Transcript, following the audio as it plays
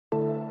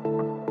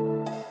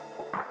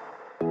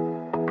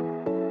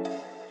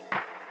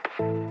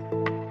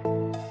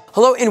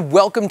Hello and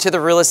welcome to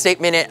the Real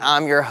Estate Minute.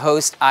 I'm your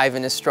host,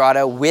 Ivan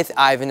Estrada with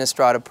Ivan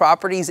Estrada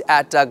Properties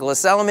at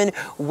Douglas Elliman.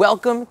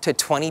 Welcome to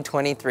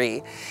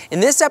 2023.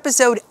 In this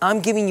episode, I'm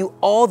giving you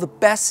all the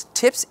best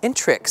tips and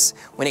tricks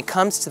when it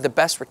comes to the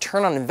best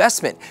return on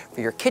investment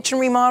for your kitchen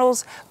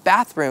remodels,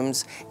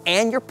 bathrooms,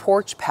 and your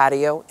porch,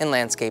 patio, and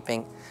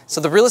landscaping. So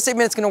the Real Estate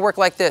Minute's gonna work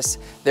like this.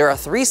 There are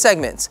 3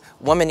 segments,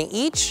 1 minute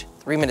each,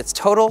 3 minutes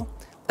total.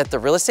 Let the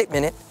Real Estate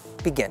Minute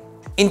begin.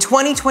 In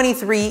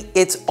 2023,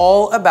 it's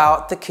all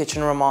about the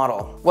kitchen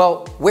remodel.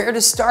 Well, where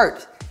to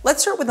start?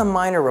 Let's start with a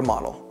minor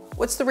remodel.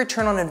 What's the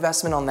return on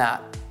investment on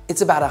that?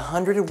 It's about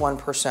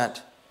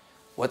 101%.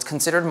 What's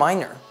considered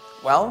minor?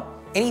 Well,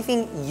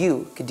 anything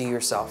you could do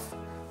yourself.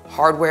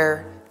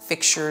 Hardware,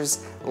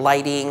 fixtures,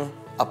 lighting,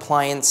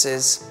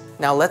 appliances.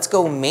 Now let's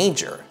go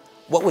major.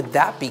 What would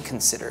that be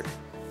considered?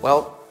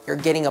 Well, you're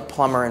getting a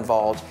plumber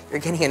involved, you're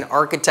getting an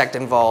architect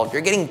involved,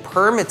 you're getting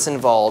permits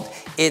involved.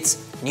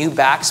 It's new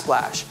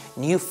backsplash,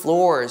 new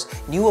floors,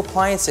 new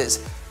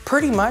appliances,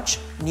 pretty much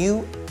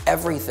new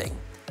everything.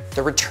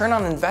 The return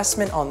on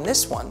investment on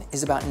this one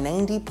is about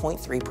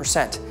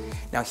 90.3%.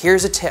 Now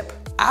here's a tip.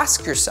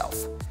 Ask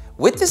yourself,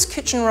 with this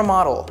kitchen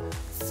remodel,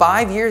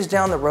 5 years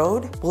down the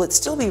road, will it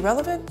still be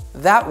relevant?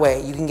 That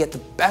way you can get the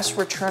best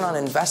return on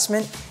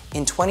investment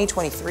in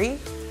 2023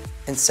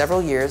 and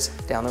several years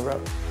down the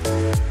road.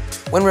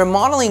 When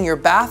remodeling your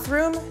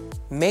bathroom,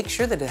 make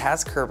sure that it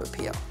has curb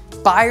appeal.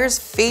 Buyers'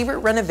 favorite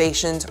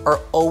renovations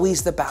are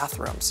always the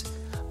bathrooms.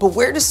 But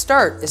where to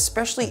start,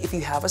 especially if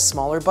you have a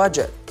smaller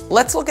budget?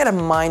 Let's look at a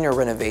minor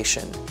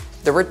renovation.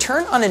 The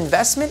return on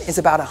investment is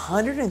about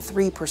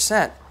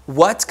 103%.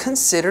 What's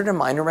considered a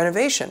minor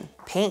renovation?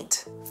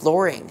 Paint,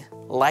 flooring,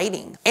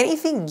 lighting,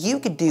 anything you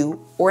could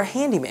do or a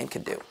handyman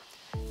could do.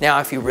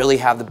 Now, if you really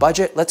have the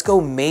budget, let's go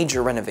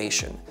major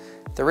renovation.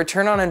 The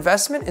return on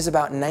investment is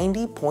about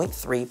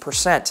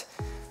 90.3%.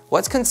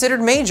 What's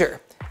considered major?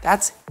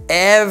 That's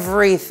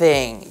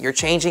everything. You're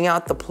changing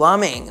out the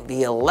plumbing,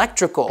 the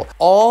electrical,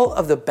 all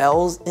of the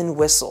bells and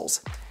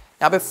whistles.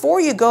 Now, before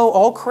you go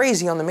all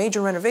crazy on the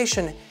major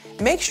renovation,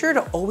 make sure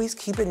to always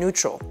keep it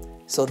neutral.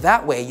 So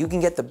that way you can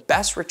get the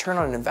best return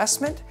on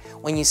investment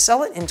when you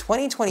sell it in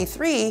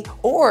 2023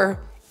 or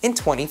in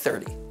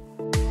 2030.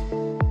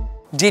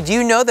 Did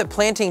you know that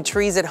planting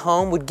trees at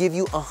home would give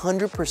you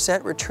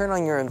 100% return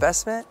on your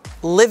investment?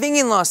 Living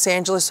in Los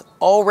Angeles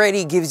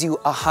already gives you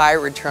a high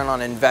return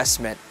on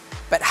investment,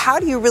 but how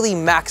do you really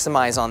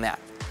maximize on that?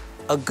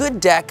 A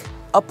good deck,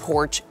 a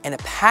porch, and a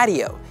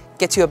patio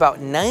gets you about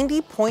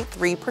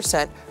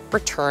 90.3%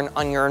 return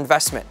on your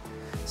investment.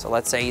 So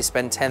let's say you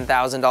spend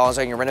 $10,000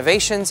 on your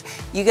renovations,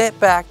 you get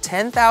back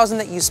 $10,000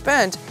 that you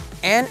spent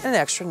and an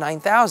extra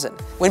 $9,000.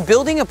 When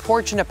building a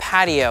porch and a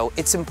patio,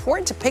 it's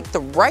important to pick the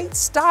right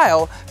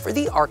style for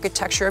the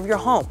architecture of your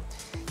home.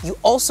 You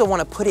also want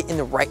to put it in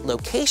the right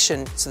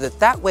location so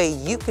that way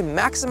you can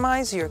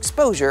maximize your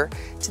exposure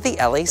to the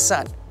LA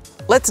sun.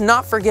 Let's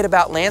not forget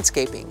about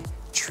landscaping,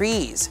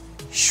 trees,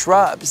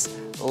 shrubs,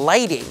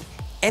 lighting,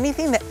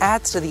 anything that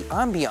adds to the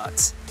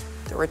ambiance.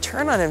 The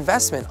return on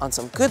investment on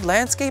some good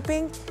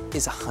landscaping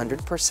is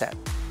 100%.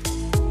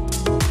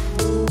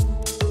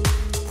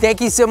 Thank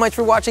you so much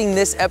for watching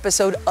this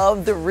episode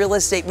of the Real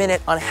Estate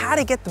Minute on how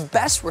to get the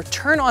best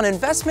return on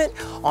investment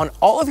on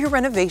all of your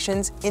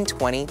renovations in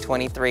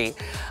 2023.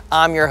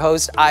 I'm your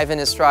host, Ivan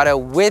Estrada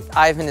with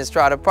Ivan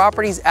Estrada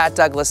Properties at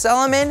Douglas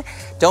Elliman.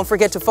 Don't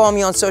forget to follow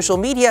me on social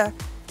media,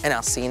 and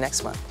I'll see you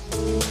next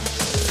month.